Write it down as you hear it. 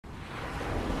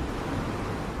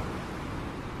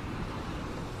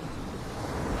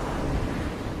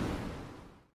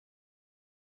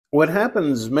What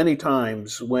happens many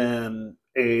times when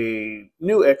a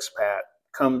new expat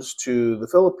comes to the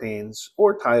Philippines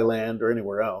or Thailand or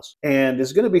anywhere else and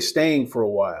is going to be staying for a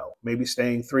while, maybe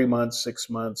staying 3 months, 6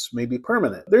 months, maybe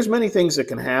permanent. There's many things that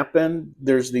can happen.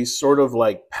 There's these sort of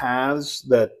like paths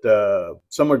that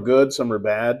some are good, some are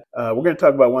bad. We're going to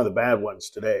talk about one of the bad ones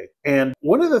today. And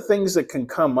one of the things that can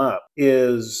come up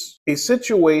is a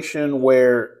situation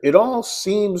where it all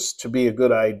seems to be a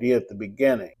good idea at the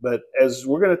beginning. But as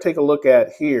we're going to take a look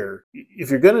at here, if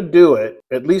you're going to do it,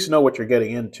 at least know what you're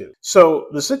getting into. So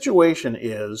the situation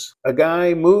is a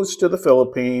guy moves to the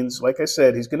Philippines. Like I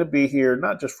said, he's going to be here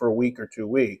not just for a week or 2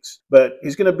 weeks, but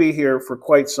he's going to be here for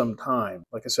quite some time.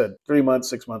 Like I said, 3 months,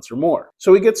 6 months or more.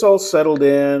 So he gets all settled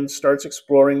in, starts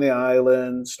exploring the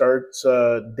island, starts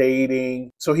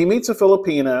dating. So he meets a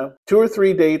Filipina. 2 or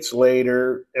 3 dates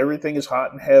later, everything is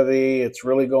hot and heavy. It's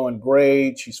really going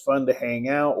great. She's fun to hang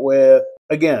out with.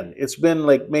 Again, it's been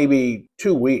like maybe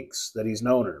 2 weeks that he's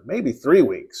known her, maybe 3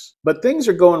 weeks, but things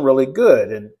are going really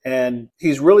good. And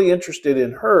he's really interested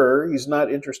in her. He's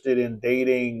not interested in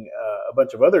dating a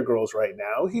bunch of other girls right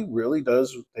now. He really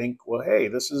does think, well, hey,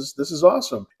 this is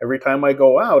awesome. Every time I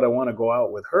go out, I want to go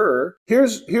out with her.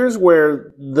 Here's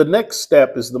where the next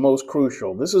step is the most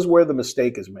crucial. This is where the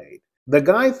mistake is made. The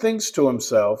guy thinks to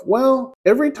himself, well,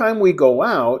 every time we go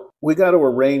out, we got to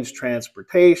arrange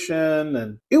transportation,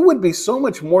 and it would be so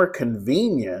much more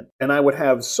convenient, and I would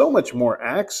have so much more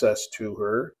access to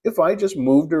her if I just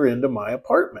moved her into my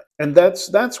apartment. And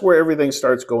that's where everything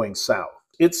starts going south.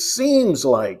 It seems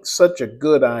like such a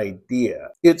good idea.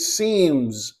 It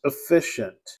seems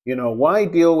efficient. You know, why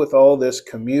deal with all this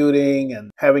commuting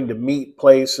and having to meet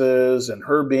places and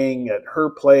her being at her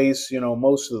place,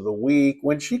 most of the week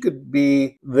when she could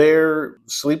be there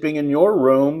sleeping in your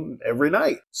room every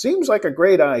night? Seems like a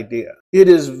great idea. It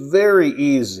is very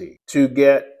easy to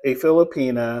get a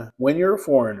Filipina, when you're a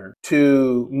foreigner,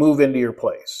 to move into your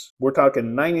place. We're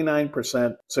talking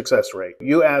 99% success rate.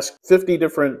 You ask 50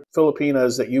 different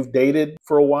Filipinas that you've dated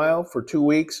for a while, for 2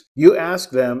 weeks, you ask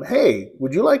them, hey,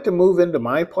 would you like to move into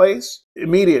my place?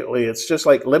 Immediately, it's just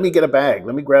like, let me get a bag,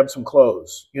 let me grab some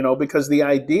clothes, because the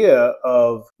idea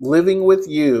of living with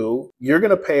you, you're going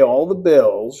to pay all the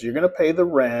bills, you're going to pay the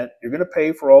rent, you're going to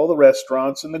pay for all the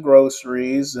restaurants and the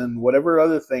groceries and whatever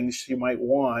other things she might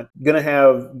want, going to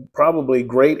have probably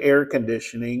great air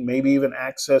conditioning, maybe even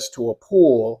access to a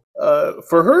pool.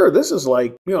 For her, this is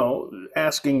like,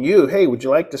 asking you, hey, would you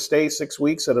like to stay 6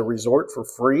 weeks at a resort for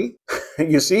free?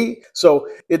 You see? So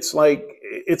it's like,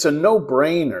 it's a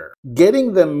no-brainer.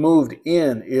 Getting them moved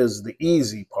in is the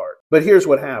easy part. But here's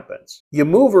what happens. You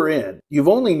move her in. You've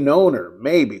only known her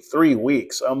maybe 3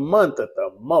 weeks, a month at the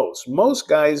most. Most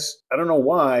guys, I don't know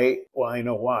why, well, I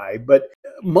know why, but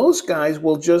most guys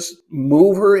will just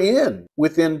move her in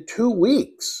within 2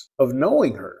 weeks of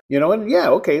knowing her, and yeah,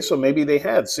 okay, so maybe they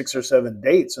had 6 or 7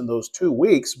 dates in those 2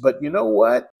 weeks, but you know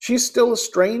what? She's still a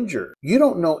stranger. You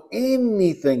don't know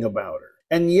anything about her.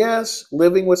 And yes,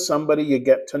 living with somebody, you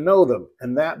get to know them.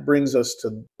 And that brings us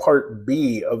to part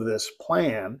B of this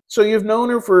plan. So you've known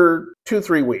her for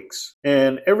 2-3 weeks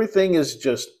and everything is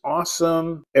just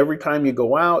awesome every time you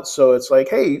go out. So it's like,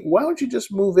 hey, why don't you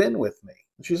just move in with me?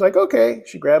 She's like, okay.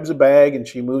 She grabs a bag and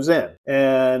she moves in.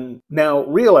 And now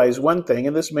realize one thing,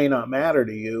 and this may not matter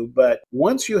to you, but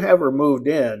once you have her moved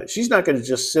in, she's not going to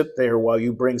just sit there while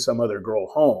you bring some other girl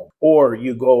home, or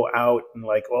you go out and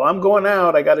like, well, I'm going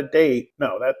out, I got a date.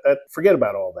 No, that forget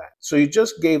about all that. So you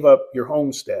just gave up your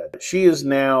homestead. She is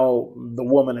now the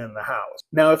woman in the house.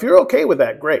 Now, if you're okay with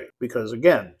that, great, because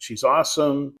again, she's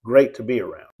awesome, great to be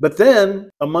around. But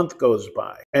then a month goes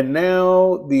by, and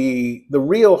now the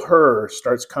real her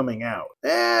starts coming out.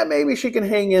 Maybe she can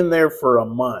hang in there for a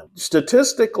month.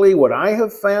 Statistically, what I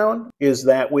have found is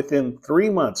that within 3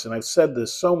 months, and I've said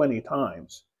this so many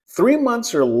times, 3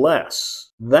 months or less,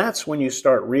 that's when you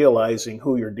start realizing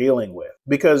who you're dealing with.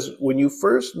 Because when you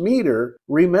first meet her,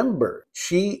 remember,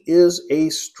 she is a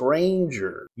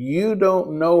stranger. You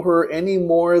don't know her any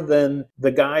more than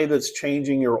the guy that's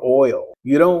changing your oil.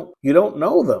 You don't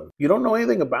know them. You don't know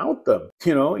anything about them.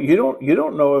 You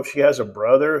don't know if she has a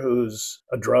brother who's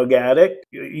a drug addict.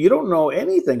 You don't know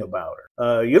anything about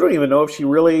her. You don't even know if she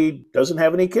really doesn't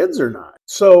have any kids or not.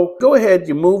 So go ahead,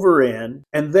 you move her in,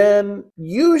 and then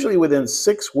usually within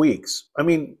 6 weeks,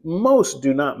 most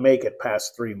do not make it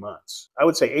past 3 months. I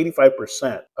would say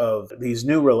 85% of these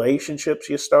new relationships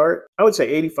you start, I would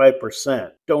say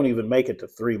 85% don't even make it to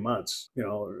 3 months.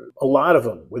 A lot of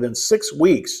them, within 6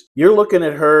 weeks, you're looking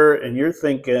at her and you're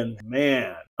thinking,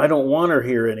 man, I don't want her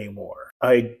here anymore.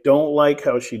 I don't like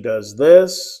how she does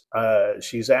this.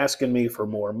 She's asking me for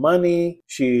more money.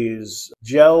 She's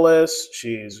jealous.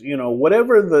 She's,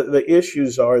 whatever the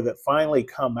issues are that finally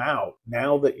come out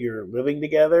now that you're living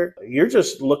together, you're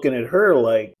just looking at her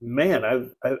like, man,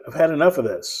 I've had enough of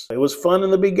this. It was fun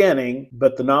in the beginning,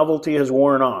 but the novelty has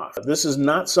worn off. This is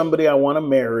not somebody I want to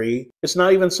marry. It's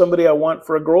not even somebody I want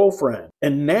for a girlfriend.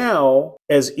 And now,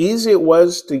 as easy it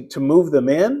was to move them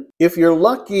in, if you're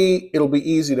lucky, it'll be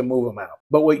easy to move them out.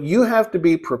 But what you have to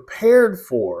be prepared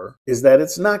for is that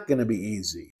it's not going to be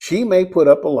easy. She may put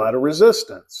up a lot of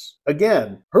resistance.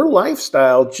 Again, her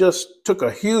lifestyle just took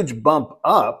a huge bump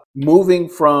up, moving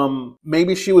from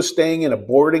maybe she was staying in a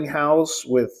boarding house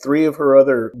with 3 of her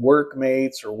other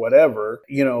workmates or whatever,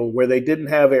 where they didn't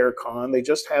have air con, they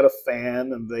just had a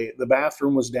fan, and the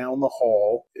bathroom was down the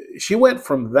hall. She went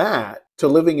from that to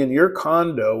living in your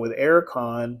condo with air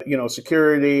con,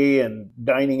 security and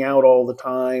dining out all the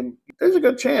time. There's a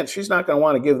good chance she's not going to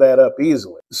want to give that up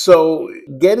easily. So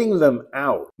getting them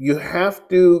out, you have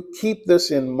to keep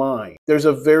this in mind. There's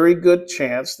a very good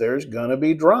chance there's going to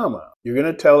be drama. You're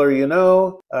going to tell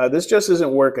her, this just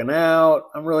isn't working out.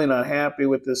 I'm really not happy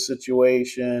with this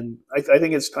situation. I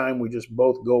think it's time we just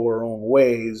both go our own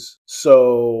ways.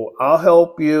 So I'll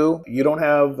help you. You don't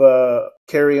have a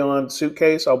carry-on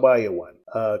suitcase? I'll buy you one.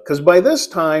 Because by this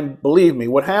time, believe me,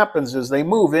 what happens is they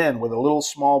move in with a little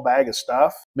small bag of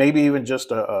stuff, maybe even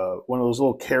just one of those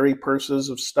little carry purses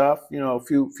of stuff, a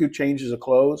few changes of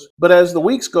clothes. But as the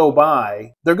weeks go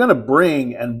by, they're going to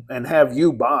bring and have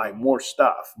you buy more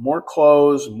stuff, more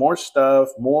clothes, more stuff,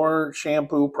 more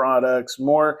shampoo products,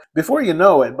 more. Before you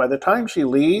know it, by the time she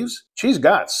leaves, she's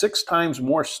got 6 times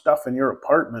more stuff in your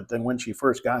apartment than when she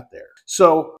first got there.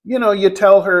 So, you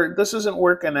tell her, this isn't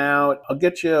working out. I'll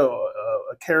get you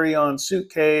a carry-on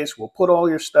suitcase. We'll put all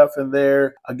your stuff in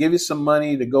there. I'll give you some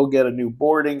money to go get a new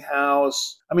boarding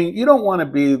house. I mean, you don't want to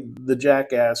be the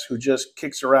jackass who just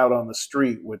kicks her out on the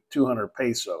street with 200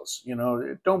 pesos.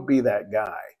 Don't be that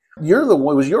guy. It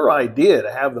was your idea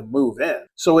to have them move in.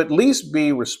 So at least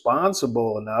be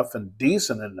responsible enough and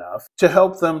decent enough to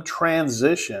help them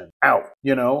transition out,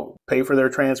 pay for their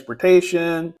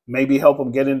transportation, maybe help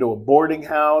them get into a boarding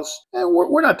house. And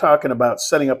we're not talking about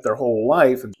setting up their whole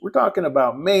life. We're talking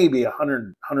about maybe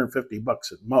 $100, $150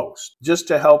 at most, just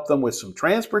to help them with some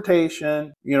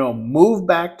transportation, move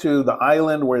back to the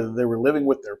island where they were living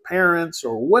with their parents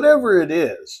or whatever it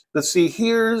is. But see,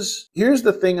 here's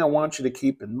the thing I want you to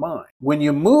keep in mind. When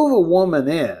you move a woman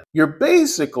in, you're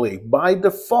basically, by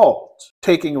default,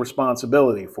 taking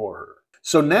responsibility for her.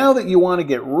 So now that you want to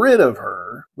get rid of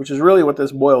her, which is really what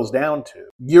this boils down to,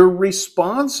 you're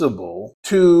responsible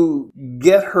to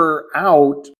get her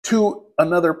out to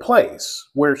another place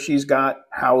where she's got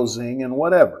housing and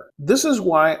whatever. This is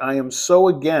why I am so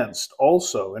against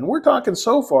also, and we're talking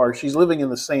so far, she's living in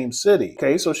the same city.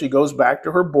 Okay, so she goes back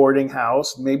to her boarding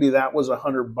house. Maybe that was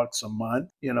 $100 a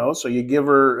month, so you give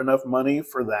her enough money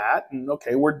for that, and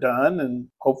okay, we're done, and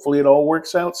hopefully it all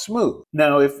works out smooth.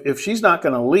 Now, if she's not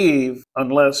going to leave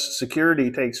unless security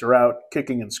takes her out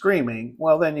kicking and screaming,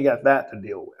 well, then you got that to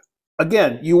deal with.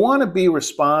 Again, you want to be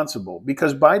responsible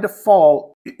because by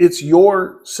default, it's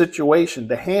your situation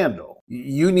to handle.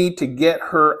 You need to get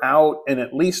her out and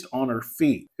at least on her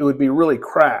feet. It would be really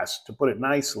crass, to put it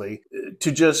nicely,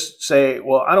 to just say,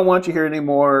 well, I don't want you here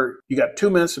anymore. You got 2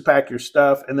 minutes to pack your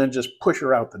stuff and then just push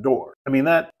her out the door. I mean,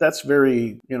 that's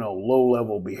very,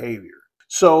 low-level behavior.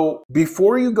 So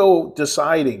before you go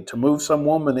deciding to move some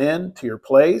woman in to your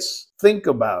place, think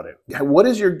about it. What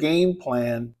is your game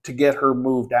plan to get her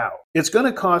moved out? It's going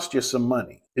to cost you some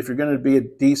money if you're going to be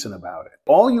decent about it.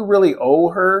 All you really owe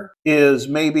her is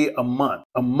maybe a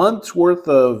month's worth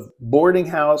of boarding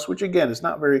house, which again is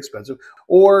not very expensive,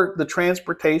 or the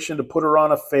transportation to put her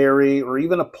on a ferry or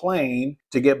even a plane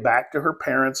to get back to her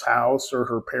parents' house or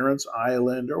her parents'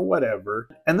 island or whatever.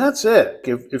 And that's it.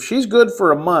 If she's good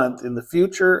for a month in the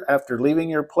future after leaving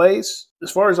your place, as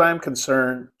far as I'm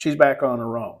concerned, she's back on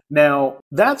her own. Now,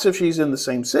 that's if she's in the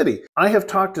same city. I have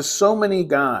talked to so many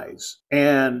guys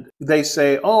and they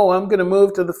say, oh, I'm going to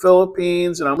move to the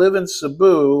Philippines and I live in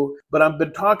Cebu, but I've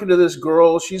been talking to this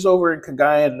girl. She's over in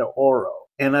Cagayan de Oro.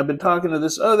 And I've been talking to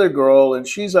this other girl, and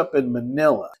she's up in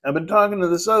Manila. I've been talking to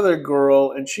this other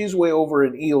girl, and she's way over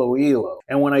in Iloilo.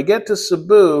 And when I get to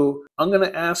Cebu, I'm going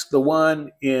to ask the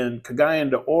one in Cagayan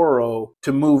de Oro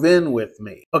to move in with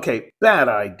me. Okay, bad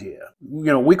idea.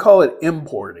 We call it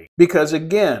importing. Because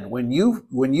again, when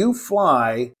you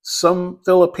fly some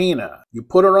Filipina, you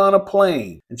put her on a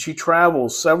plane, and she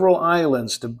travels several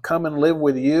islands to come and live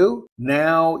with you,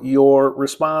 now you're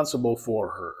responsible for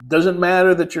her. Doesn't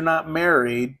matter that you're not married.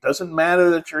 married, doesn't matter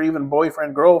that you're even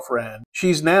boyfriend, girlfriend,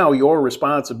 she's now your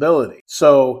responsibility.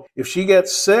 So if she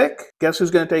gets sick, guess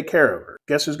who's going to take care of her?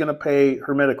 Guess who's going to pay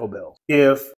her medical bills?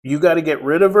 If you got to get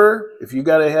rid of her, if you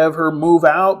got to have her move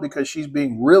out because she's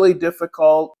being really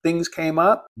difficult, things came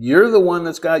up, you're the one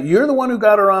who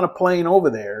got her on a plane over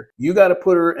there. You got to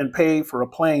put her and pay for a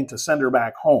plane to send her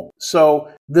back home.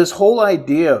 So this whole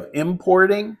idea of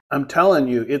importing, I'm telling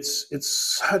you, it's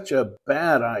such a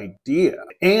bad idea,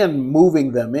 and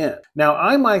moving them in. Now,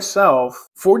 I myself,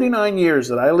 49 years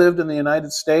that I lived in the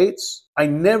United States, I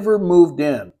never moved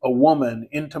in a woman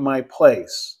into my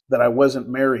place that I wasn't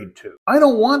married to. I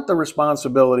don't want the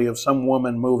responsibility of some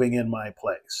woman moving in my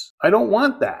place. I don't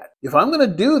want that. If I'm going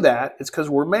to do that, it's because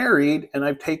we're married and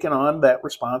I've taken on that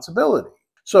responsibility.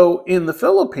 So in the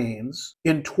Philippines,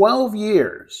 in 12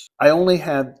 years, I only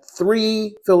had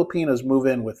 3 Filipinas move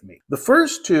in with me. The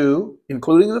first 2,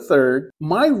 including the third,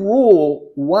 my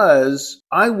rule was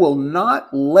I will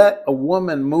not let a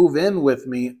woman move in with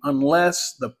me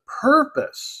unless the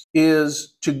purpose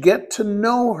is to get to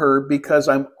know her, because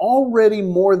I'm already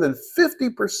more than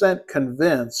 50%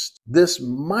 convinced this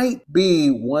might be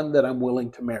one that I'm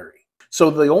willing to marry. So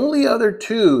the only other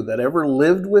 2 that ever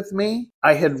lived with me,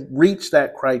 I had reached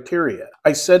that criteria.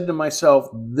 I said to myself,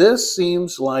 this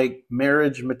seems like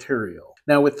marriage material.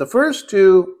 Now with the first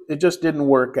 2, it just didn't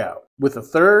work out. With the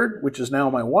third, which is now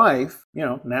my wife,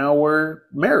 now we're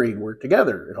married, we're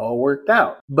together, it all worked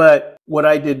out. But what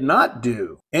I did not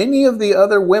do, any of the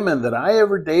other women that I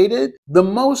ever dated, the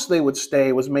most they would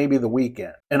stay was maybe the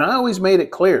weekend. And I always made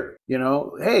it clear,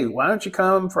 hey, why don't you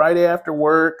come Friday after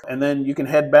work and then you can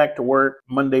head back to work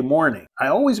Monday morning. I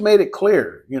always made it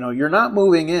clear, you're not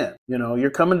moving in,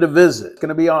 you're coming to visit. It's going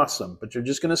to be awesome, but you're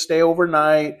just going to stay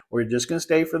overnight, or you're just going to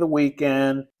stay for the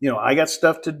weekend. I got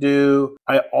stuff to do.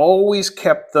 I always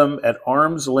kept them at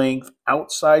arm's length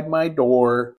outside my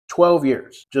door. 12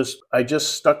 years. I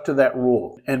just stuck to that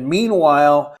rule. And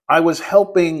meanwhile, I was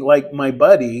helping like my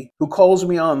buddy who calls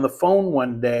me on the phone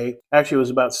one day. Actually, it was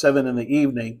about 7 in the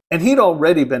evening. And he'd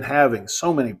already been having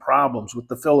so many problems with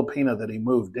the Filipina that he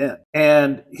moved in.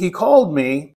 And he called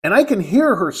me, and I can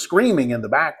hear her screaming in the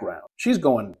background. She's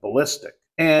going ballistic.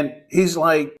 And he's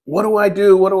like, what do I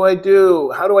do? What do I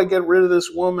do? How do I get rid of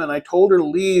this woman? I told her to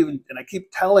leave, and I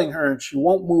keep telling her, and she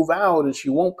won't move out, and she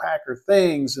won't pack her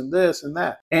things, and this and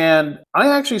that. And I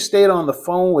actually stayed on the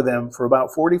phone with him for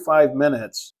about 45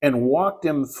 minutes and walked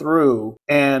him through.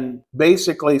 And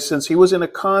basically, since he was in a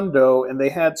condo and they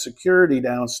had security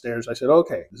downstairs, I said,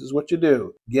 okay, this is what you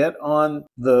do. Get on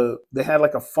they had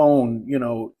like a phone,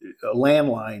 a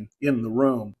landline in the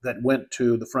room that went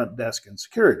to the front desk and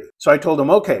security. So I told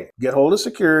him, okay, get hold of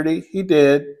security. He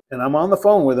did. And I'm on the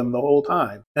phone with him the whole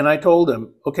time. And I told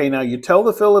him, okay, now you tell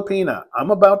the Filipina, I'm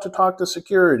about to talk to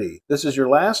security. This is your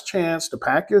last chance to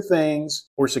pack your things,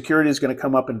 or security is going to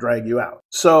come up and drag you out.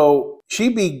 So she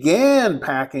began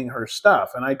packing her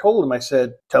stuff. And I told him, I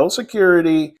said, tell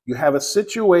security you have a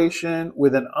situation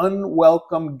with an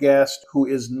unwelcome guest who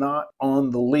is not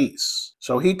on the lease.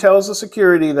 So he tells the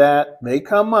security that. They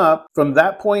come up. From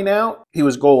that point out, he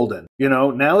was golden.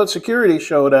 Now that security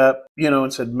showed up,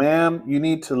 and said, ma'am, you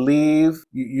need to leave.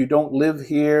 You don't live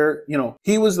here.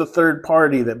 He was the third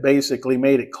party that basically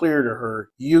made it clear to her,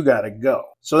 you got to go.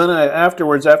 So then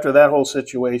afterwards, after that whole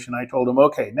situation, I told him,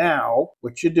 okay, now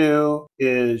what you do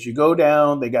is you go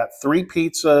down. They got 3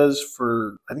 pizzas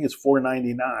for, I think it's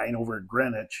 $4.99 over at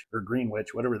Greenwich or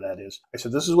Greenwich, whatever that is. I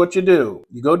said, this is what you do.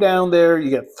 You go down there,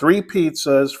 you get 3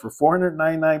 pizzas for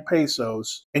 499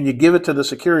 pesos, and you give it to the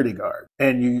security guard.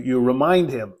 And you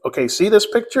remind him, okay, see this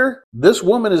picture? This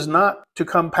woman is not to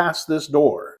come past this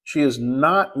door. She is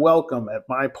not welcome at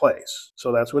my place.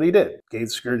 So that's what he did. Gave the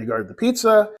security guard the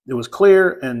pizza. It was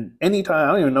clear. And anytime,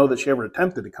 I don't even know that she ever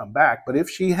attempted to come back, but if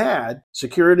she had,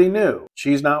 security knew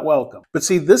she's not welcome. But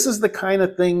see, this is the kind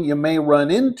of thing you may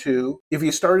run into if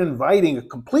you start inviting a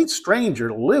complete stranger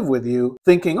to live with you,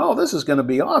 thinking, oh, this is going to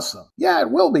be awesome. Yeah,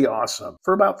 it will be awesome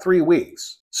for about 3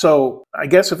 weeks. So I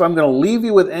guess if I'm going to leave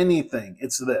you with anything,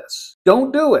 it's this.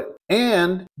 Don't do it.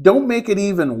 And don't make it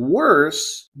even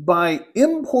worse by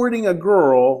importing a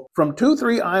girl from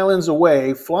 2-3 islands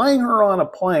away, flying her on a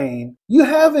plane. You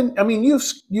haven't,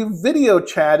 you've video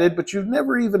chatted, but you've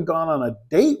never even gone on a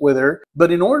date with her.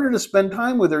 But in order to spend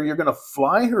time with her, you're going to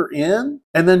fly her in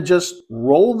and then just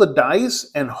roll the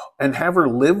dice and have her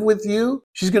live with you.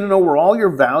 She's going to know where all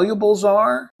your valuables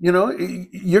are.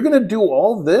 You're going to do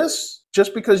all this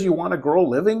just because you want a girl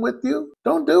living with you?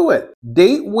 Don't do it.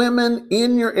 Date women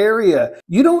in your area.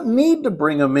 You don't need to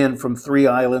bring them in from 3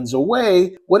 islands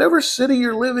away. Whatever city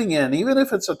you're living in, even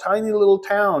if it's a tiny little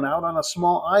town out on a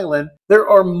small island, there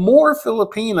are more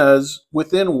Filipinas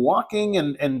within walking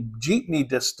and jeepney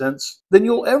distance than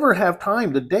you'll ever have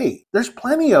time to date. There's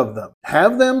plenty of them.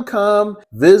 Have them come,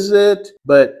 visit,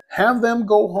 but have them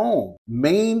go home.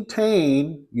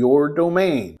 Maintain your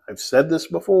domain. I've said this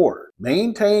before.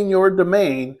 Maintain your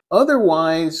domain.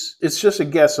 Otherwise, it's just a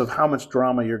guess of how much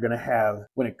drama you're going to have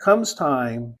when it comes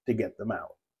time to get them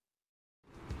out.